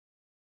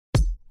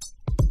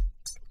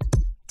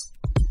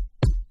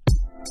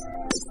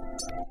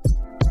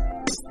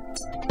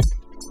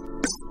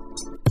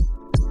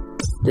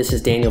This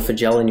is Daniel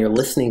Fagella, and you're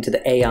listening to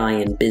the AI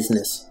in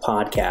Business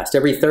podcast.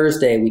 Every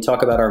Thursday, we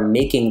talk about our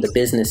Making the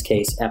Business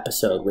Case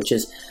episode, which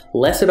is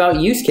less about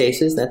use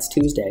cases, that's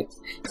Tuesday,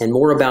 and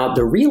more about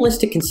the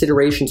realistic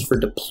considerations for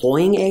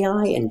deploying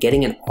AI and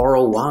getting an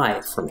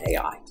ROI from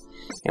AI.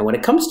 And when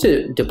it comes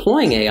to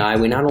deploying AI,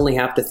 we not only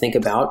have to think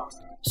about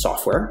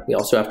software, we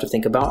also have to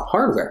think about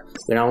hardware.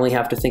 We not only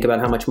have to think about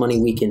how much money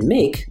we can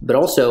make, but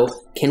also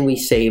can we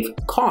save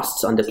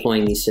costs on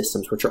deploying these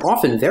systems, which are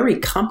often very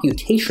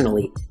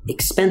computationally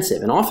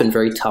expensive and often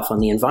very tough on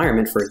the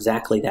environment for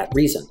exactly that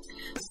reason.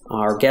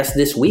 Our guest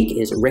this week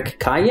is Rick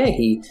Kaye.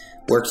 He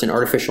works in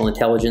artificial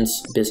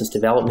intelligence business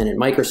development at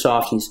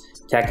Microsoft. He's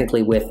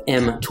technically with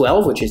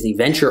M12, which is the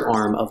venture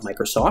arm of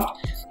Microsoft.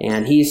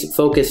 And he's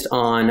focused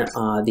on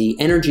the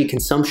energy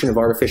consumption of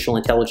artificial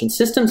intelligence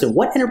systems and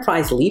what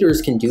enterprise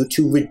leaders can do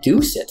to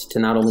reduce it, to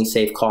not only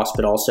save costs,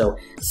 but also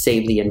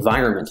save the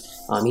environment.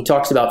 He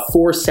talks about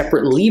 4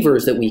 separate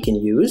levers that we can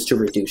use to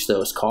reduce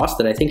those costs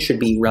that I think should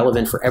be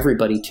relevant for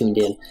everybody tuned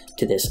in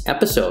to this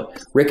episode.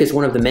 Rick is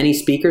one of the many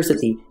speakers at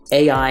the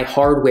AI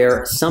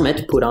Hardware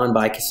Summit put on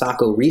by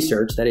Kosako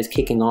Research. That is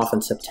kicking off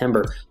on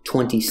September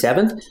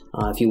 27th.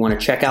 If you want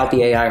to check out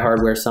the AI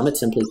Hardware Summit,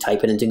 simply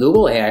type it into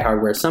Google, AI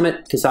Hardware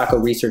Summit.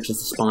 Kosako Research is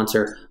the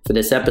sponsor for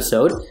this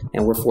episode,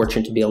 and we're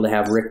fortunate to be able to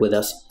have Rick with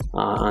us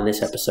on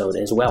this episode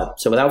as well.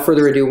 So without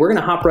further ado, we're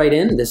going to hop right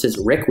in. This is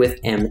Rick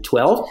with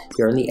M12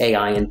 here on the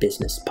AI in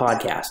Business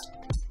podcast.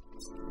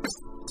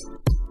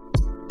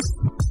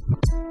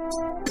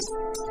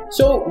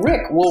 So,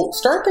 Rick, we'll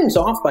start things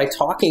off by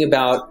talking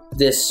about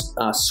this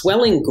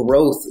swelling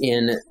growth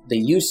in the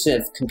use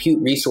of compute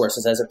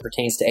resources as it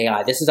pertains to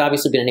AI. This has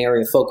obviously been an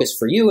area of focus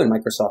for you and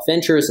Microsoft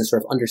Ventures and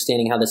sort of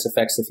understanding how this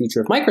affects the future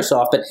of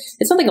Microsoft, but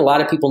it's something a lot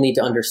of people need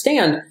to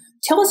understand.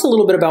 Tell us a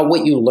little bit about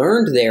what you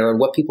learned there and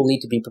what people need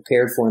to be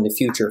prepared for in the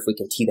future, if we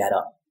can tee that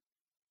up.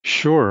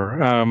 Sure.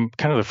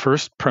 Kind of the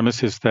first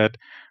premise is that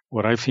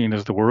what I've seen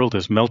is the world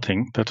is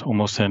melting. That's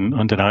almost an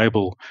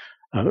undeniable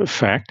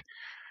fact.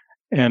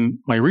 And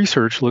my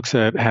research looks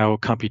at how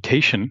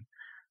computation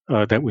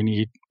that we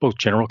need, both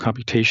general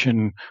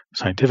computation,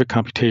 scientific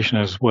computation,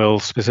 as well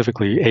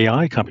specifically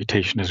AI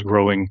computation is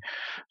growing,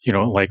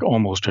 like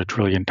almost 1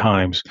 trillion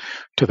times,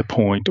 to the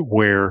point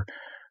where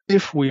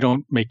if we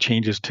don't make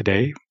changes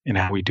today in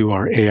how we do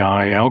our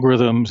AI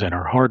algorithms and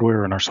our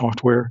hardware and our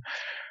software,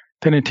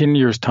 then in 10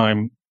 years'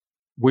 time,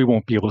 we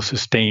won't be able to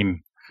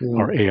sustain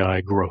our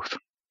AI growth.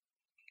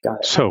 Got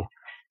it. So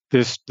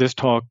this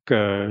talk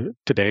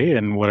today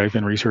and what I've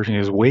been researching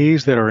is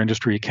ways that our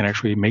industry can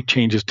actually make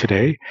changes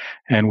today,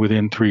 and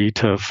within 3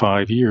 to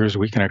 5 years,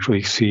 we can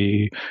actually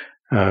see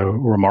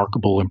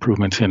remarkable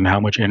improvements in how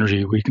much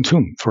energy we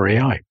consume for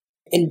AI.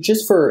 And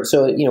just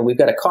we've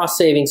got a cost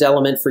savings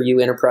element for you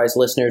enterprise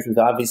listeners. We've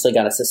obviously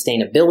got a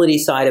sustainability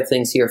side of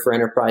things here for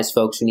enterprise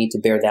folks who need to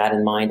bear that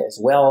in mind as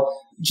well.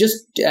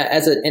 Just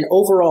as an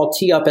overall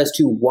tee up as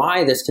to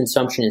why this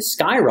consumption is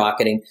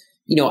skyrocketing,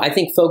 I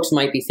think folks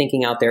might be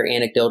thinking out there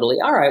anecdotally,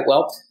 all right,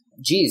 well,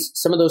 geez,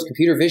 some of those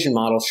computer vision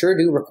models sure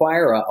do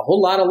require a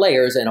whole lot of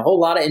layers and a whole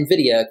lot of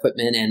NVIDIA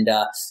equipment. And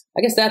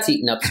I guess that's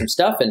eating up some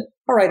stuff. And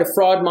all right, a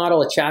fraud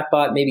model, a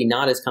chatbot, maybe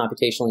not as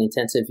computationally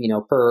intensive,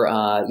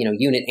 per,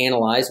 unit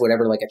analyzed,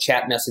 whatever, like a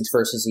chat message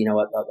versus,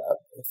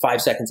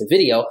 5 seconds of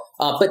video.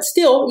 But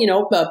still,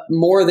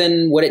 more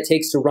than what it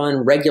takes to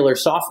run regular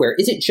software.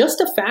 Is it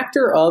just a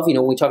factor of,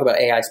 when we talk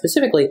about AI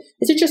specifically,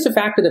 is it just a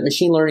factor that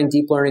machine learning,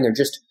 deep learning are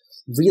just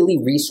really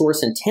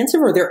resource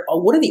intensive, or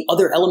what are the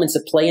other elements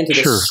that play into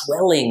this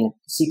swelling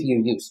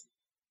CPU use?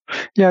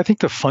 Yeah, I think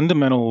the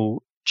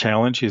fundamental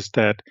challenge is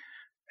that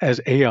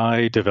as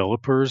AI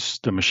developers,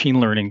 the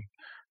machine learning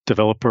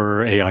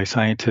developer, AI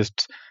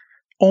scientists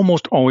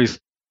almost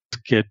always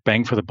get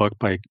bang for the buck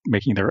by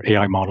making their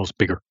AI models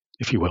bigger,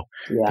 if you will.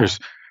 Yeah. There's,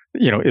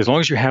 as long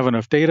as you have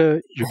enough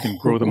data, you can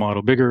grow the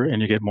model bigger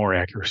and you get more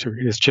accuracy.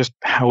 It's just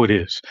how it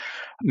is.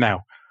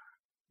 Now,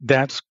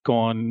 that's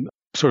gone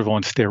sort of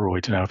on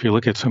steroids now. If you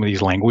look at some of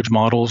these language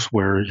models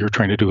where you're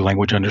trying to do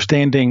language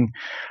understanding,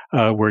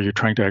 where you're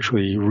trying to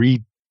actually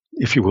read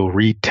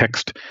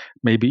text,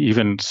 maybe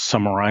even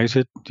summarize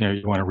it.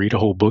 You want to read a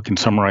whole book and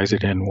summarize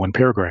it in one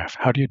paragraph.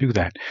 How do you do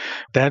that?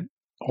 That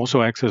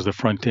also acts as the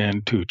front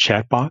end to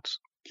chatbots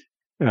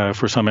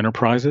for some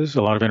enterprises.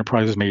 A lot of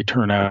enterprises may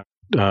turn out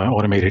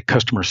automated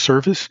customer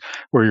service,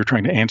 where you're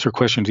trying to answer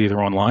questions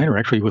either online or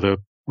actually with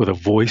a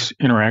voice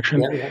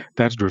interaction. Yeah.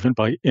 That's driven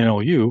by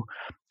NLU.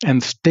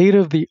 And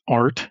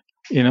state-of-the-art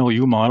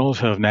NLU models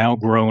have now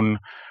grown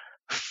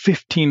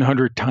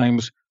 1,500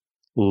 times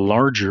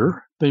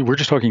larger. We're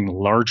just talking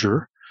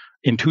larger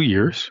in 2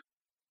 years.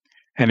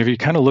 And if you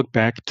kind of look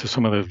back to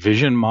some of the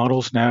vision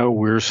models now,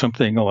 we're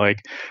something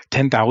like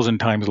 10,000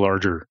 times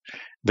larger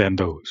than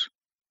those.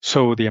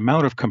 So the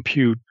amount of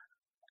compute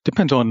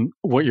depends on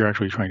what you're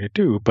actually trying to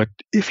do. But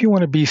if you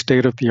want to be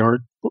state-of-the-art,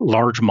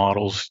 large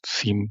models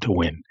seem to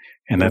win.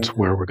 And that's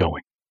where we're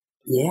going.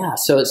 Yeah.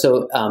 So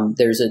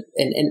there's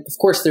and of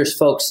course there's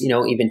folks,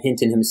 even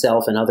Hinton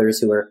himself and others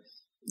who are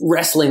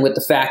wrestling with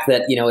the fact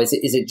that, is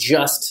it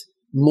just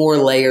more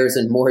layers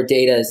and more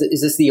data?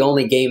 Is this the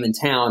only game in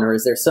town, or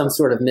is there some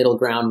sort of middle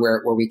ground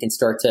where we can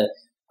start to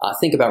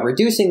think about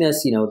reducing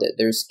this?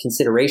 There's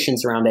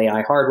considerations around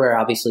AI hardware.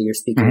 Obviously, you're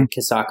speaking at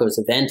Kasako's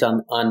event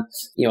on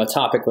a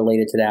topic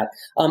related to that.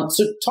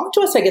 So talk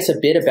to us, I guess, a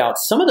bit about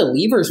some of the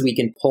levers we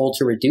can pull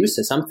to reduce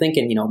this. I'm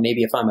thinking,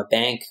 maybe if I'm a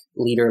bank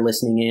leader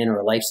listening in or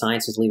a life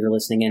sciences leader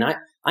listening in,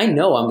 I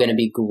know I'm going to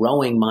be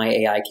growing my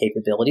AI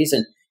capabilities,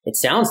 and it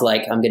sounds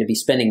like I'm going to be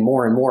spending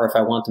more and more if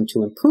I want them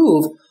to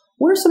improve.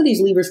 What are some of these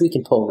levers we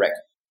can pull, Rick?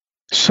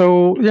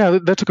 So, yeah,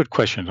 that's a good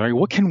question. Right?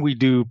 What can we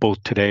do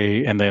both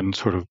today and then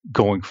sort of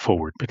going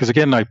forward? Because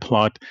again, I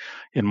plot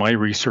in my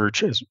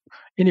research as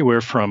anywhere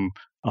from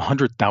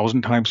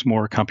 100,000 times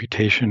more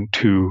computation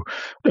to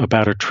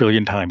about 1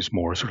 trillion times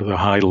more, sort of the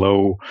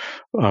high-low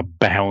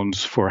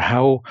bounds for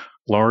how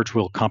large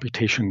will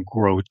computation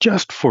grow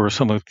just for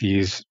some of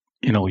these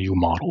NLU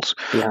models.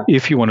 Yeah.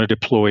 If you want to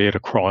deploy it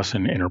across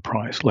an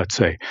enterprise, let's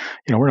say,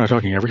 we're not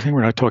talking everything.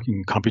 We're not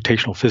talking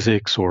computational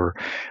physics or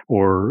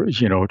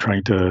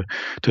trying to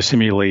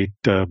simulate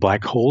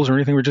black holes or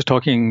anything. We're just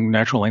talking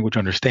natural language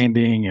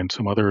understanding and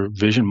some other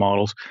vision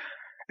models.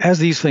 As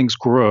these things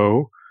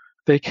grow,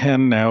 they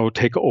can now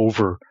take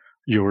over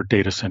your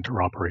data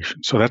center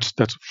operation. So that's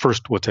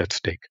first what's at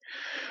stake.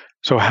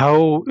 So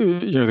how,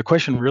 the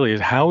question really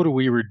is, how do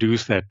we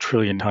reduce that 1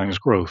 trillion times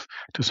growth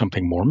to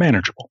something more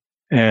manageable?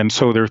 And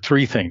so there are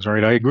three things,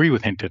 right? I agree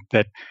with Hinton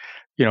that,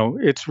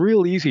 it's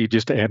real easy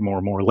just to add more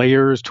and more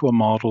layers to a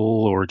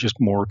model or just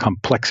more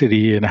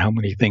complexity in how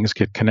many things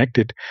get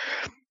connected.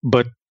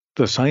 But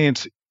the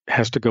science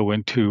has to go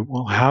into,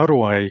 well, how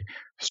do I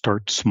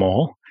start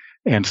small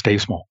and stay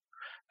small?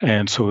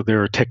 And so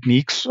there are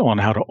techniques on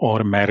how to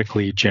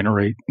automatically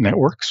generate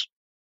networks,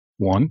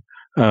 one.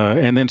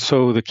 And then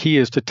so the key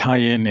is to tie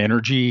in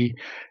energy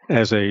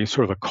as a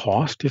sort of a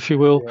cost, if you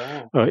will,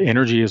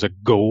 energy as a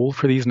goal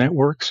for these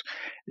networks.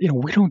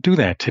 We don't do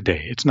that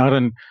today. It's not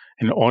an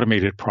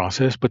automated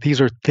process, but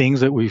these are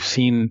things that we've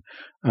seen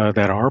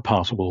that are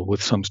possible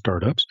with some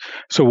startups.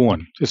 So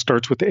one, it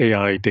starts with the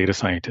AI data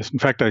scientist. In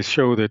fact, I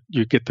show that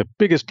you get the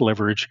biggest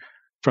leverage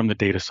from the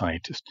data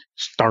scientist.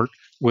 Start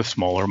with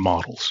smaller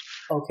models.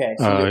 Okay,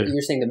 so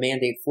you're saying the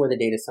mandate for the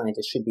data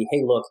scientist should be,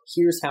 hey, look,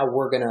 here's how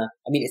we're going to,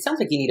 it sounds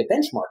like you need a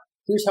benchmark.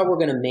 Here's how we're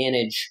going to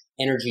manage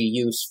energy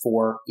use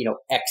for,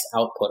 X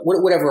output,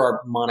 whatever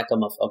our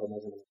monicum of a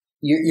measurement.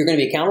 You're going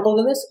to be accountable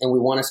to this, and we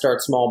want to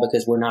start small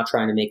because we're not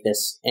trying to make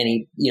this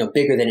any,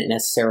 bigger than it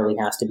necessarily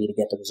has to be to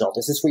get the result.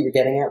 Is this what you're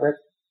getting at, Rick?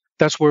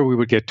 That's where we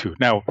would get to.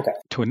 Now,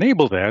 To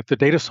enable that, the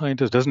data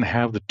scientist doesn't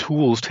have the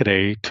tools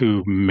today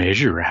to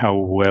measure how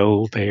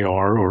well they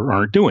are or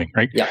aren't doing,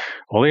 right? Yeah.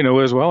 All they know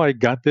is, well, I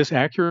got this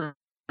accuracy,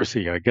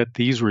 I get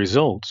these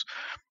results.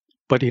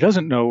 But he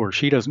doesn't know, or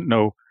she doesn't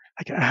know,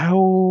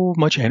 how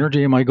much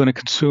energy am I going to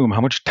consume?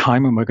 How much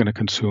time am I going to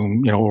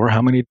consume? Or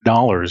how many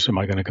dollars am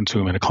I going to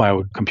consume in a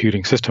cloud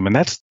computing system? And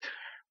that's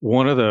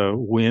one of the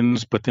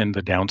wins, but then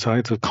the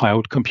downsides of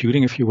cloud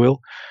computing, if you will.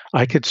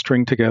 I could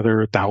string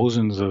together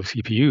thousands of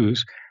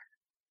CPUs.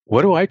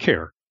 What do I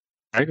care?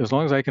 Right? As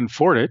long as I can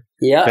afford it,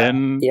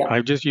 then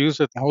I've just used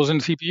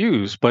 1,000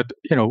 CPUs. But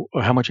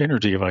how much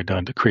energy have I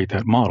done to create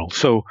that model?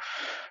 So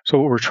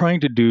what we're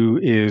trying to do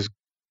is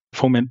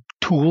foment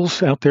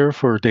tools out there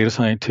for data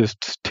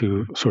scientists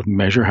to sort of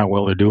measure how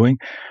well they're doing.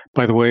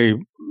 By the way,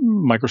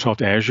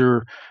 Microsoft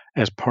Azure,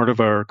 as part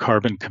of our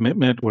carbon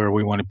commitment, where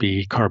we want to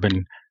be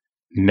carbon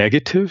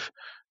negative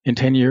in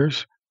 10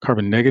 years.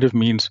 Carbon negative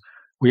means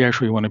we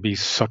actually want to be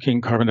sucking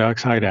carbon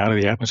dioxide out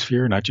of the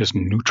atmosphere, not just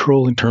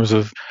neutral in terms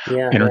of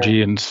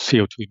energy and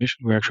CO2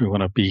 emission. We actually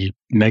want to be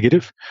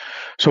negative.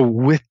 So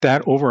with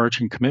that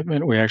overarching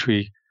commitment, we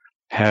actually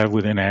have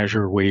within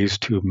Azure ways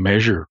to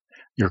measure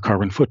your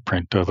carbon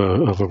footprint of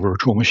a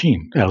virtual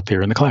machine out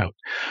there in the cloud.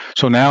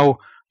 So now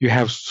you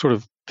have sort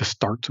of the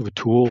starts of a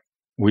tool.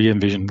 We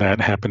envision that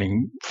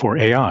happening for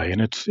AI, and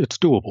it's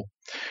doable.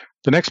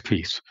 The next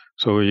piece,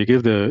 so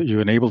you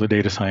enable the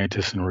data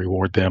scientists and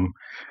reward them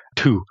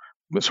to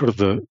sort of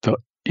the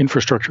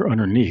infrastructure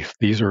underneath.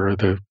 These are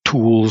the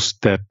tools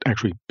that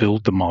actually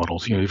build the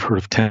models. You've heard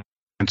of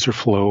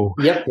TensorFlow.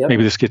 Yep.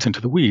 Maybe this gets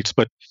into the weeds,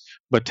 but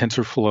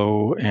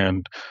TensorFlow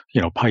and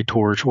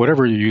PyTorch,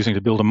 whatever you're using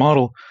to build a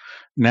model,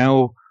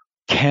 now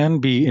can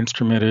be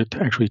instrumented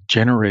to actually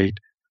generate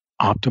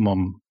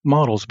optimum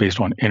models based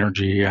on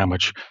energy, how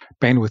much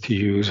bandwidth you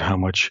use, how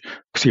much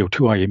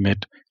CO2 I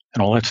emit,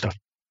 and all that stuff.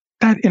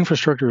 That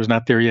infrastructure is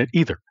not there yet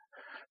either.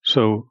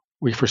 So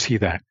we foresee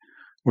that,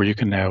 where you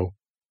can now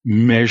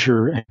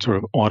measure and sort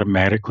of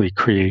automatically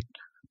create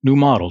new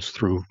models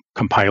through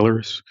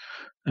compilers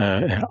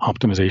and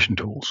optimization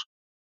tools.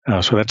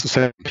 So that's the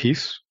second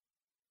piece.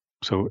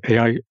 So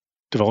AI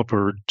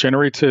developer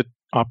generates it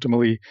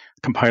optimally,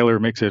 compiler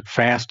makes it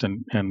fast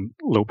and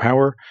low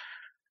power.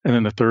 And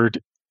then the third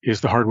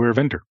is the hardware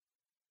vendor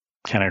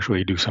can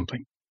actually do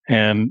something.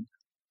 And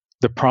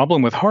the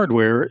problem with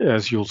hardware,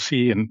 as you'll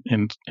see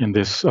in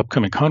this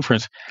upcoming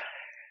conference,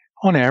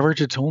 on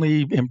average, it's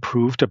only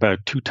improved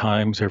about 2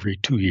 times every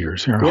 2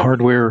 years.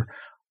 Hardware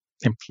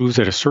improves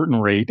at a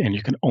certain rate, and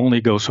you can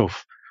only go so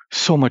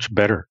so much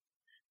better,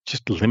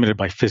 just limited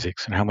by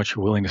physics and how much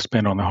you're willing to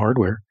spend on the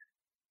hardware.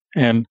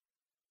 And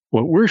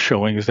what we're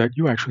showing is that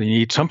you actually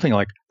need something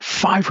like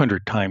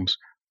 500 times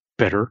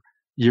better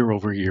year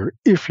over year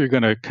if you're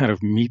going to kind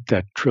of meet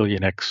that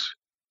trillion X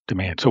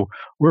demand. So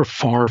we're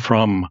far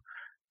from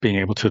being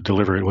able to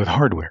deliver it with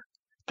hardware.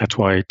 That's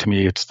why, to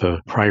me, it's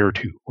the prior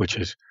to, which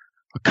is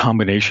a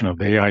combination of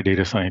the AI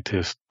data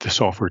scientists, the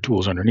software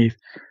tools underneath,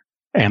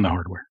 and the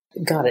hardware.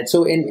 Got it.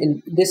 So,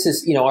 and this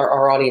is,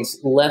 our audience,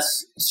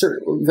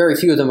 very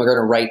few of them are going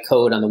to write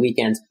code on the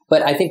weekends,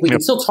 but I think we can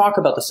still talk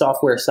about the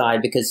software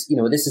side because,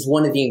 this is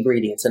one of the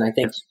ingredients. And I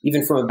think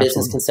even from a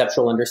business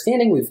conceptual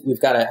understanding,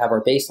 we've got to have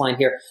our baseline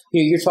here.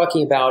 You're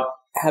talking about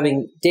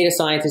having data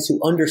scientists who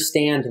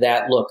understand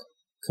that, look,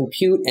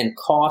 compute and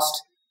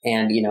cost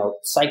and,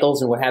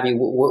 cycles and what have you,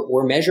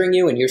 we're measuring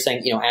you. And you're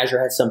saying,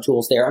 Azure has some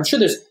tools there. I'm sure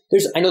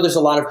I know there's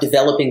a lot of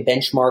developing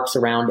benchmarks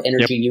around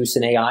energy use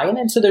in AI.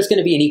 And so there's going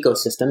to be an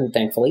ecosystem,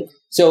 thankfully.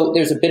 So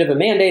there's a bit of a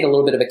mandate, a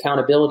little bit of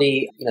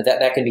accountability,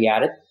 that can be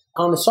added.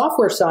 On the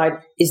software side,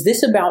 is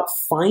this about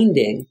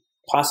finding,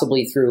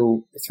 possibly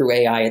through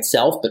AI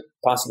itself, but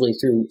possibly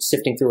through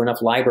sifting through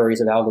enough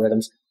libraries of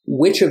algorithms,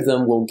 which of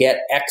them will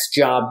get X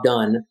job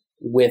done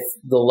with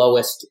the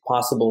lowest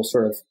possible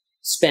sort of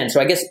spend? So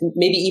I guess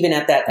maybe even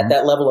at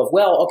that level of,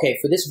 well, okay,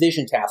 for this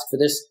vision task, for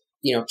this,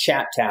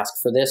 chat task,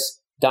 for this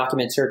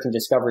document search and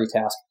discovery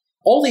task,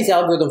 all these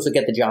algorithms will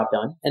get the job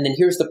done. And then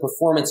here's the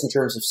performance in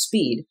terms of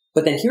speed,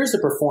 but then here's the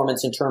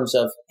performance in terms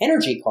of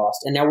energy cost.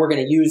 And now we're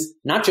going to use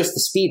not just the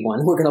speed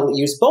one, we're going to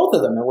use both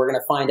of them. And we're going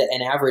to find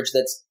an average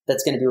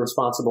that's going to be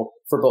responsible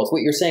for both.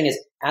 What you're saying is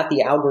at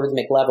the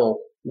algorithmic level,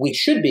 we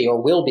should be,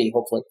 or will be,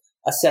 hopefully,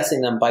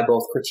 assessing them by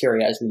both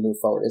criteria as we move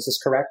forward. Is this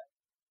correct?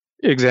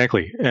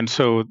 Exactly. And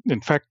so,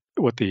 in fact,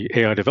 what the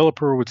AI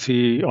developer would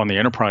see on the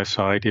enterprise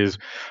side is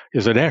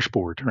a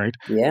dashboard, right?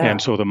 Yeah.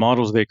 And so the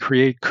models they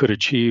create could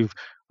achieve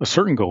a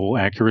certain goal,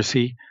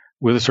 accuracy,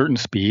 with a certain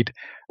speed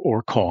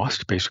or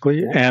cost,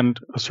 basically, and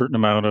a certain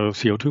amount of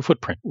CO2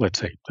 footprint, let's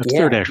say. That's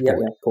their dashboard.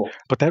 Yeah, cool.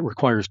 But that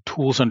requires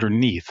tools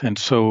underneath. And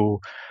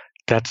so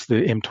that's the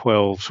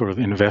M12 sort of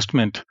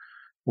investment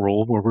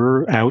role where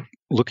we're out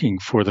looking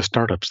for the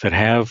startups that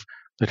have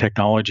the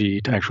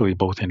technology to actually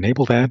both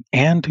enable that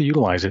and to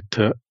utilize it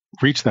to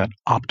reach that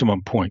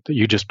optimum point that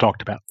you just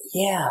talked about.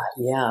 Yeah.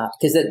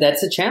 Because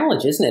that's a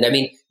challenge, isn't it? I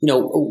mean,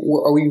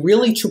 are we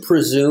really to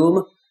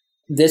presume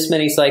this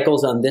many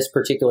cycles on this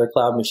particular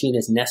cloud machine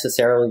is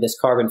necessarily this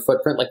carbon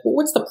footprint? Like,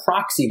 what's the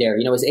proxy there?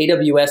 Is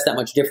AWS that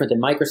much different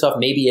than Microsoft?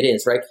 Maybe it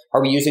is, right?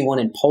 Are we using one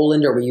in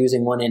Poland? Are we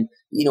using one in,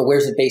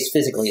 where's it based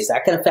physically? Is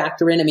that going to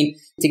factor in? I mean,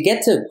 to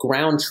get to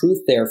ground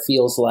truth there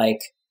feels like,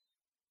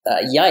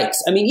 yikes.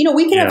 I mean,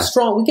 we could have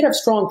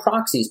strong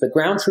proxies, but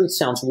ground truth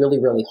sounds really,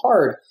 really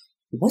hard.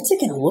 What's it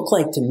going to look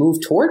like to move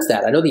towards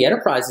that? I know the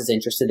enterprise is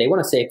interested. They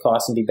want to save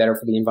costs and be better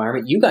for the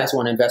environment. You guys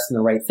want to invest in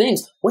the right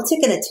things. What's it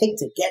going to take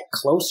to get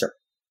closer?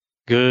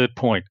 Good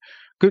point.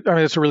 Good. I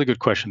mean, that's a really good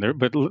question there,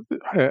 but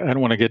I don't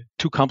want to get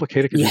too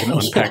complicated because we can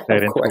unpack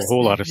that into a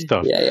whole lot of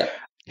stuff. Yeah.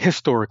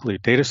 Historically,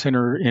 data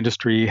center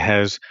industry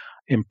has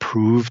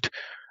improved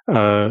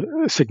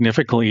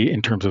significantly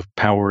in terms of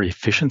power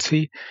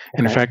efficiency.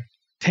 And in fact,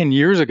 10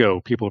 years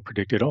ago, people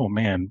predicted, oh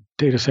man,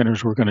 data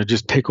centers were going to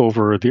just take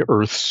over the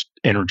Earth's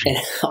energy.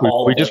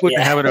 We just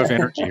wouldn't have enough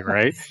energy,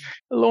 right?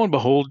 Lo and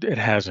behold, it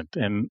hasn't.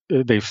 And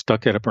they've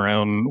stuck at up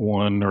around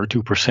 1 or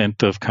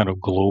 2% of kind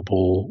of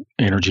global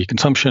energy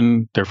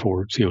consumption,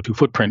 therefore CO2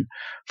 footprint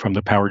from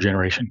the power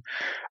generation.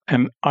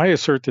 And I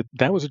assert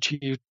that was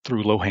achieved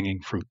through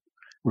low-hanging fruit.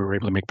 We were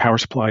able to make power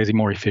supplies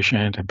more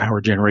efficient and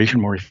power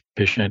generation more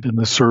efficient, and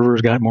the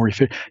servers got more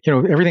efficient.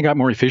 Everything got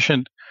more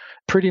efficient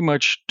pretty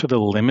much to the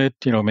limit,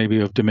 maybe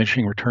of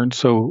diminishing returns.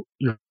 So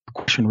your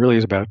question really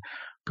is about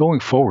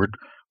going forward,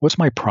 what's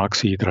my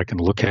proxy that I can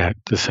look at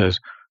that says,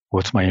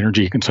 what's my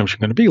energy consumption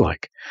going to be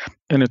like?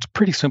 And it's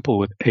pretty simple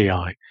with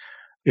AI.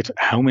 It's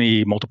how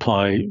many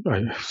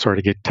sorry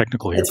to get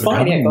technical here, but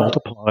how many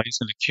multiplies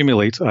and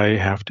accumulates I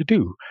have to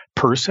do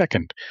per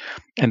second.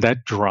 And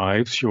that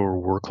drives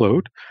your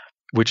workload,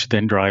 which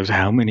then drives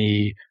how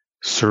many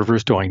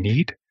servers do I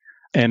need?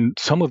 And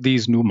some of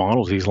these new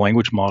models, these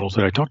language models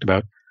that I talked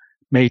about,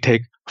 may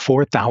take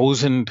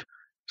 4,000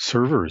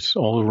 servers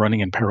all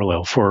running in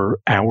parallel for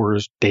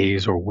hours,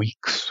 days, or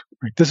weeks.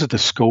 Right? This is the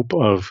scope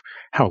of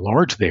how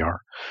large they are.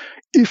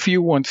 If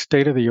you want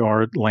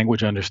state-of-the-art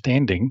language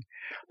understanding,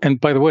 and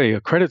by the way,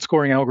 a credit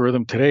scoring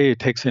algorithm today, it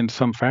takes in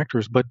some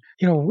factors, but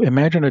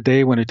imagine a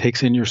day when it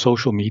takes in your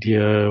social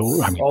media.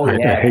 I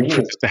mean, I hate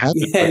for this to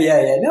happen.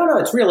 Yeah. No,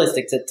 it's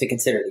realistic to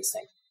consider these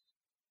things.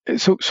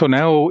 So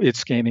now it's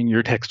scanning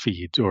your text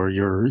feeds or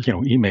your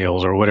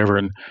emails or whatever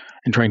and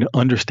trying to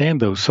understand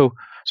those. So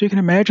you can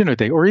imagine a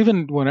day, or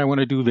even when I want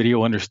to do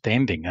video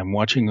understanding, I'm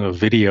watching a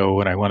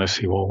video and I want to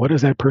see, well, what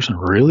is that person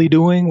really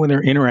doing when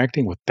they're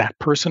interacting with that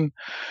person?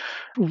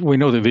 We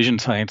know that vision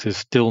science is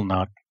still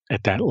not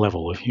at that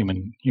level of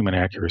human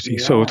accuracy.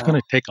 Yeah. So it's going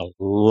to take a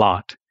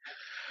lot.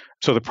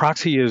 So the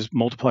proxy is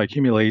multiply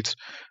accumulates,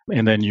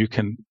 and then you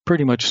can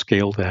pretty much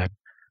scale that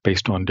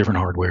based on different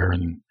hardware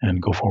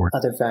and go forward.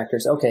 Other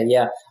factors. Okay,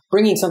 yeah.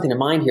 Bringing something to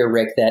mind here,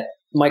 Rick, that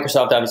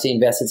Microsoft obviously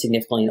invested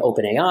significantly in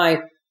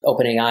OpenAI.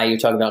 OpenAI, you're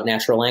talking about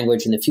natural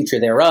language and the future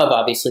thereof.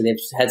 Obviously, they've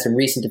had some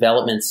recent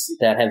developments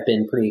that have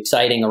been pretty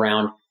exciting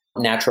around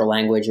natural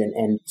language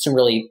and some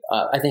really,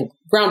 I think,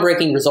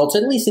 groundbreaking results,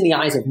 at least in the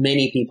eyes of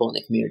many people in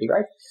the community,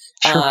 right?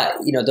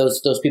 Sure.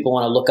 Those people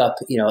want to look up,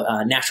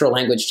 natural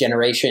language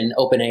generation,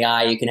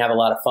 OpenAI. You can have a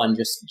lot of fun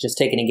just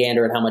taking a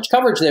gander at how much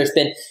coverage there's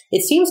been.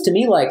 It seems to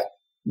me like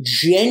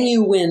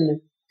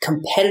genuine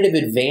competitive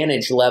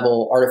advantage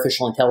level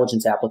artificial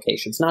intelligence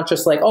applications, not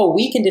just like, oh,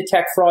 we can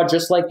detect fraud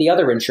just like the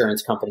other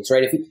insurance companies,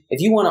 right?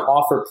 If you want to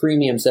offer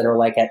premiums that are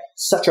like at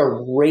such a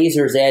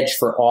razor's edge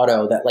for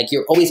auto that like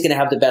you're always going to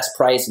have the best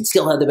price and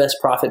still have the best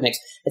profit mix,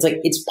 it's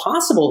like, it's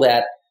possible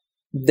that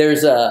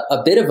there's a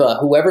bit of a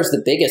whoever's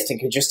the biggest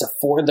and can just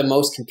afford the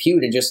most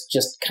compute and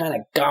just kind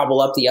of gobble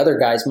up the other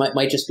guys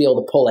might just be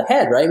able to pull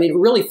ahead, right? I mean, it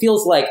really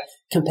feels like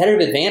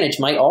competitive advantage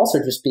might also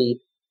just be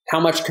how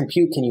much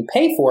compute can you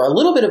pay for? A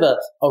little bit of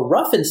a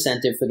rough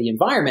incentive for the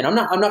environment. I'm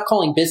not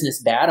calling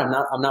business bad. I'm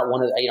not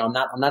one of, I'm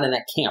not in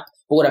that camp.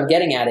 But what I'm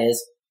getting at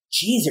is,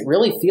 geez, it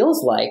really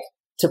feels like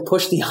to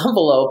push the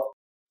envelope,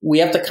 we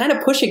have to kind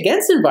of push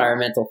against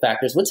environmental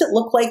factors. What's it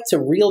look like to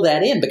reel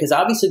that in? Because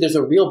obviously there's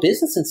a real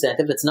business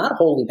incentive that's not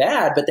wholly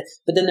bad, but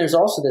then there's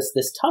also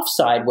this tough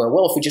side where,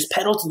 well, if we just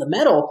pedal to the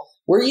metal,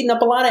 we're eating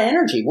up a lot of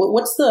energy.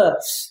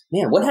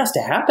 What has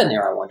to happen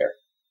there, I wonder?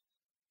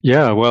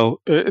 Yeah,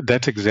 well,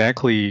 that's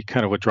exactly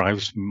kind of what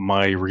drives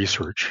my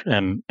research,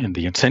 and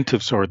the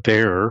incentives are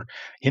there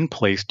in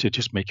place to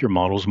just make your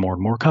models more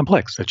and more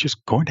complex. That's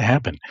just going to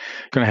happen.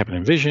 It's going to happen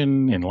in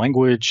vision, in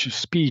language,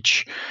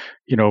 speech.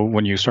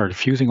 When you start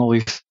fusing all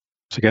these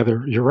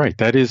together, you're right.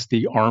 That is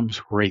the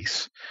arms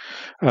race.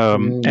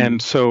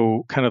 And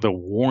so kind of the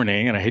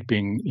warning, and I hate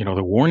being,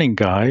 the warning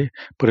guy,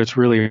 but it's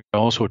really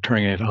also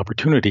turning it into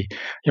opportunity.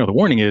 The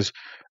warning is,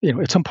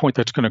 at some point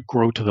that's going to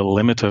grow to the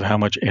limit of how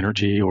much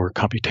energy or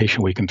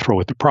computation we can throw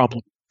at the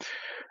problem.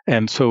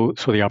 And so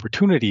the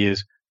opportunity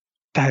is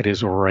that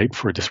is ripe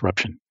for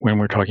disruption when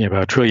we're talking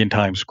about trillion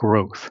times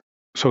growth.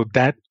 So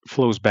that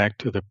flows back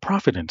to the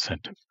profit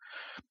incentive.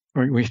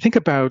 When we think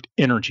about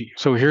energy,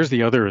 so here's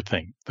the other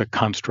thing, the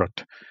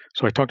construct.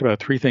 So I talked about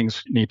three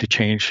things need to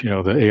change,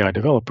 the AI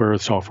developer,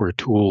 the software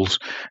tools,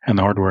 and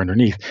the hardware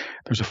underneath.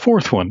 There's a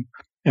fourth one,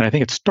 and I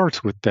think it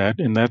starts with that,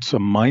 and that's a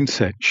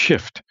mindset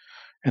shift.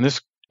 And this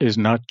is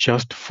not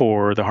just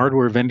for the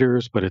hardware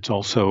vendors, but it's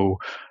also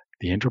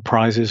the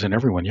enterprises and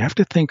everyone. You have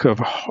to think of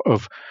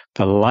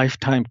the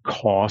lifetime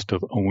cost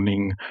of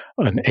owning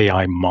an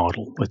AI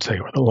model, let's say,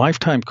 or the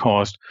lifetime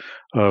cost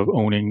of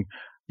owning,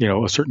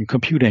 a certain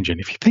compute engine.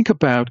 If you think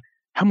about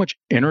how much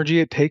energy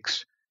it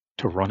takes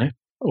to run it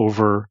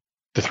over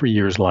the 3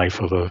 years life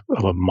of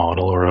a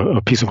model or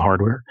a piece of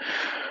hardware,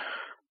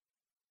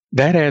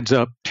 that adds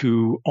up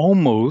to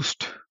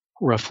almost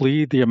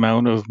roughly the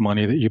amount of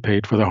money that you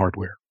paid for the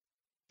hardware.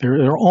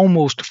 They're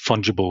almost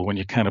fungible when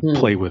you kind of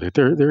play with it.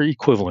 They're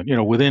equivalent,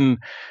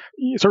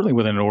 certainly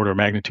within an order of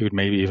magnitude,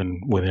 maybe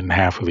even within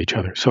half of each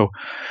other. So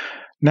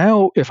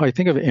now if I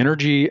think of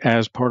energy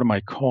as part of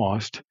my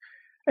cost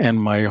and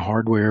my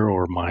hardware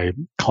or my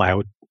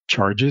cloud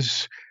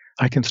charges,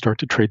 I can start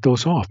to trade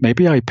those off.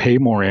 Maybe I pay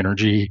more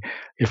energy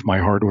if my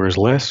hardware is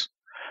less,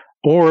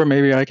 or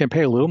maybe I can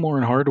pay a little more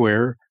in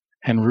hardware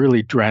and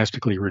really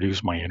drastically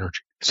reduce my energy.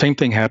 Same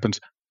thing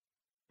happens.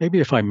 Maybe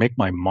if I make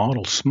my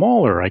model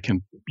smaller, I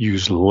can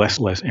use less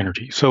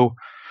energy. So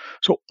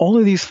all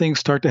of these things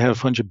start to have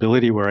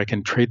fungibility where I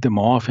can trade them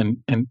off. And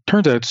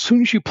turns out as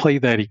soon as you play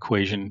that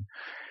equation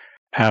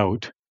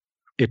out,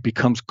 it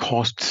becomes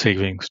cost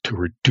savings to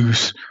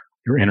reduce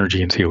your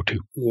energy and CO2.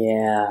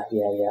 Yeah.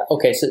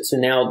 Okay, so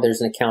now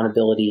there's an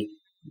accountability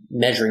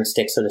measuring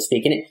stick, so to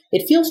speak. And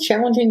it feels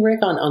challenging, Rick,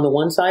 on the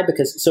one side,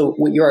 because so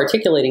what you're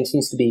articulating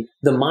seems to be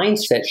the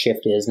mindset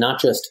shift is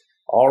not just,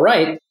 all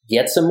right,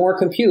 get some more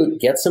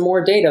compute, get some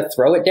more data,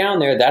 throw it down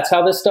there. That's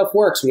how this stuff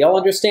works. We all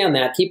understand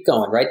that. Keep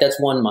going, right?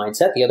 That's one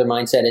mindset. The other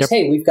mindset is,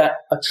 hey, we've got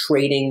a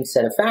trading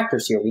set of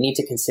factors here. We need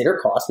to consider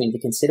cost. We need to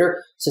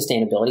consider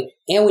sustainability,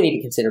 and we need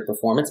to consider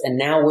performance. And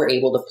now we're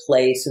able to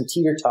play some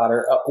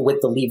teeter-totter with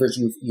the levers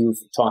you've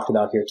talked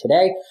about here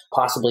today.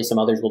 Possibly some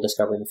others we'll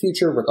discover in the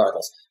future,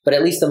 regardless. But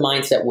at least the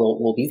mindset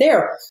will be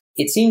there.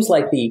 It seems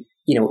like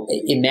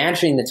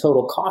imagining the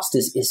total cost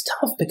is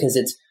tough because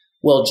it's,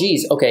 well,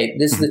 geez, okay,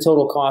 this is the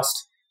total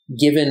cost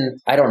given,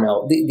 I don't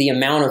know, the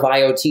amount of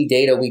IoT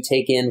data we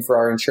take in for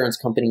our insurance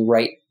company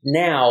right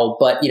now,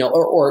 but,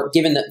 or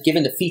given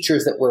the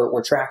features that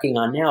we're tracking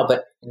on now,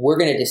 but we're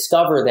going to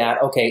discover that,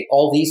 okay,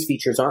 all these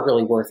features aren't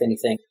really worth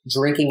anything.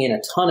 Drinking in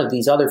a ton of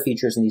these other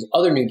features and these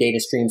other new data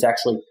streams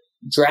actually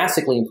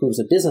drastically improves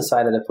the business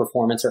side of the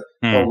performance or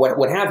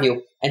what have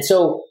you. And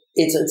so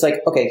it's like,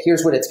 okay,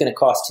 here's what it's going to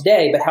cost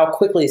today, but how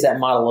quickly is that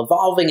model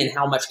evolving and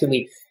how much can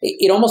we,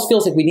 it almost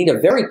feels like we need a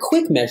very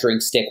quick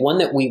measuring stick, one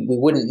that we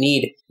wouldn't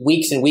need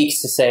weeks and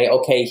weeks to say,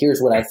 okay, here's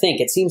what I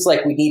think. It seems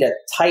like we need a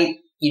tight,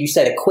 you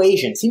said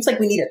equation. It seems like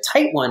we need a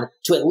tight one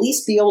to at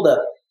least be able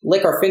to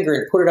lick our finger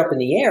and put it up in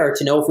the air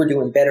to know if we're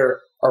doing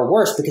better or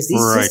worse, because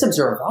these systems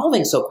are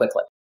evolving so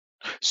quickly.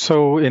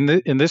 So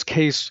in this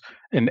case,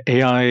 an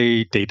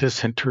AI data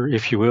center,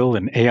 if you will,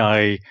 an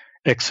AI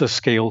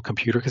exascale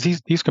computer, because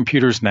these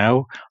computers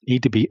now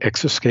need to be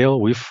exascale.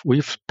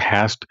 We've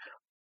passed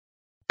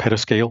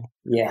petascale.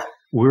 Yeah.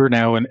 We're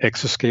now an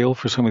exascale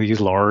for some of these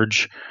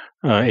large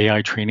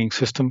AI training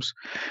systems.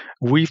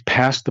 We've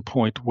passed the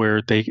point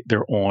where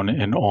they're on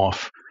and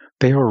off.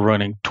 They are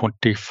running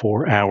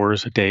 24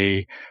 hours a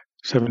day,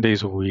 7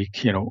 days a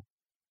week,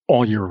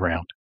 all year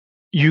round.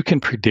 You can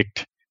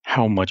predict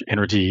how much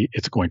energy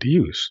it's going to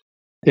use.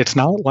 It's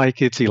not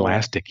like it's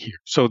elastic here.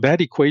 So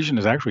that equation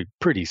is actually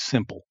pretty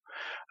simple.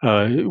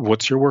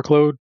 What's your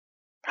workload?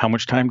 How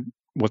much time?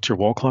 What's your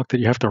wall clock that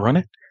you have to run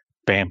it?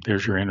 Bam,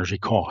 there's your energy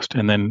cost.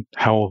 And then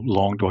how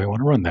long do I want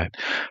to run that?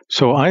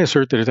 So I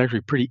assert that it's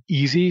actually pretty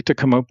easy to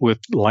come up with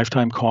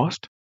lifetime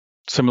cost.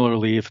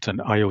 Similarly, if it's an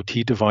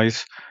IoT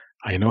device,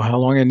 I know how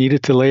long I need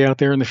it to lay out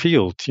there in the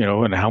field,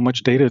 and how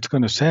much data it's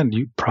going to send.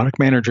 Product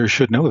managers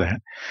should know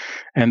that.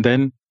 And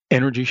then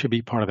energy should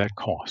be part of that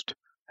cost,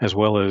 as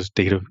well as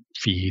data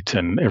feeds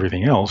and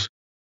everything else.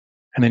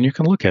 And then you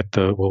can look at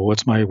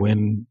what's my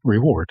win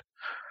reward?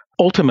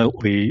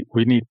 Ultimately,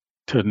 we need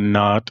to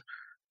not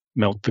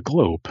melt the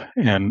globe.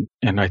 And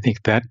I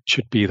think that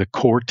should be the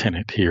core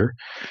tenet here,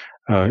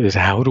 is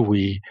how do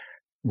we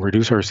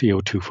reduce our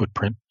CO2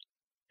 footprint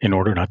in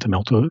order not to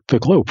melt the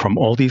globe from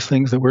all these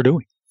things that we're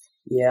doing?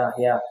 Yeah.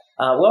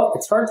 Well,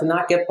 it's hard to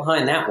not get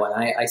behind that one.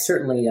 I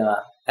certainly,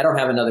 I don't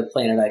have another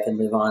planet I can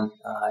live on.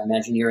 I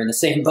imagine you're in the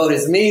same boat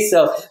as me.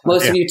 So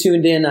most of you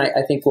tuned in,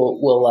 I think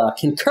we'll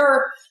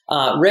concur.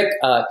 Rick,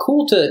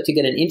 cool to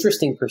get an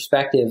interesting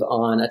perspective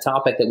on a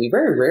topic that we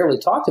very rarely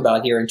talked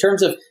about here in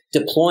terms of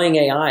deploying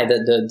AI,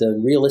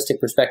 the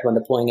realistic perspective on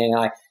deploying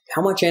AI,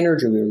 how much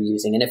energy we were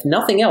using. And if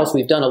nothing else,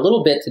 we've done a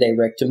little bit today,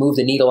 Rick, to move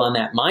the needle on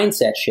that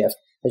mindset shift,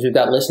 as we've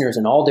got listeners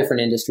in all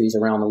different industries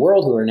around the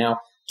world who are now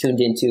tuned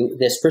into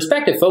this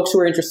perspective. Folks who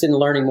are interested in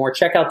learning more,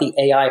 check out the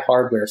AI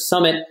Hardware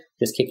Summit,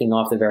 just kicking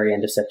off the very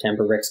end of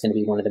September. Rick's going to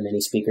be one of the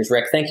many speakers.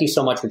 Rick, thank you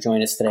so much for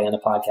joining us today on the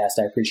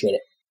podcast. I appreciate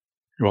it.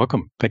 You're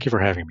welcome. Thank you for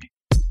having me.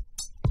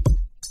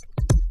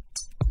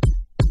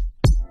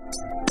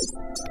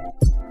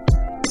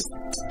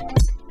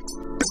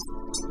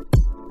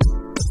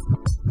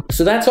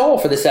 So that's all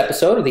for this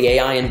episode of the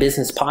AI in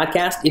Business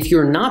podcast. If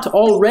you're not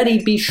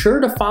already, be sure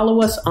to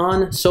follow us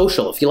on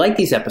social. If you like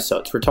these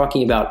episodes, we're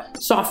talking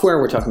about software,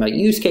 we're talking about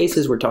use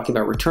cases, we're talking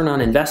about return on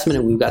investment,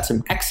 and we've got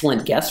some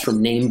excellent guests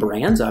from name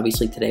brands.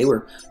 Obviously, today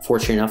we're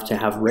fortunate enough to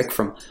have Rick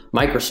from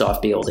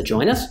Microsoft be able to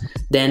join us.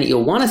 Then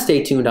you'll want to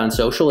stay tuned on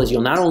social, as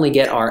you'll not only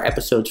get our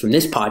episodes from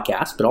this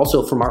podcast, but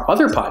also from our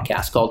other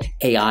podcast called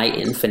AI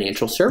in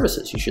Financial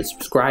Services. You should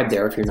subscribe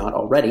there if you're not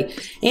already.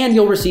 And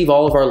you'll receive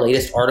all of our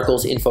latest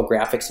articles,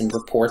 infographics, and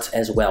reports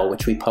as well,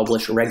 which we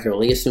publish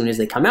regularly as soon as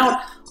they come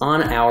out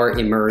on our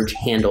Emerge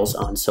handles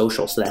on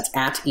social. So that's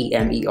at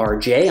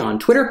EMERJ on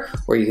Twitter,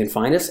 or you can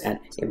find us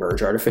at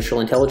Emerge Artificial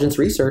Intelligence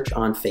Research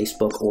on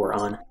Facebook or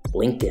on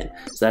LinkedIn.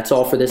 So that's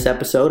all for this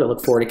episode. I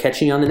look forward to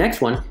catching you on the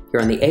next one here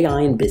on the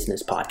AI in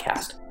Business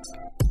podcast.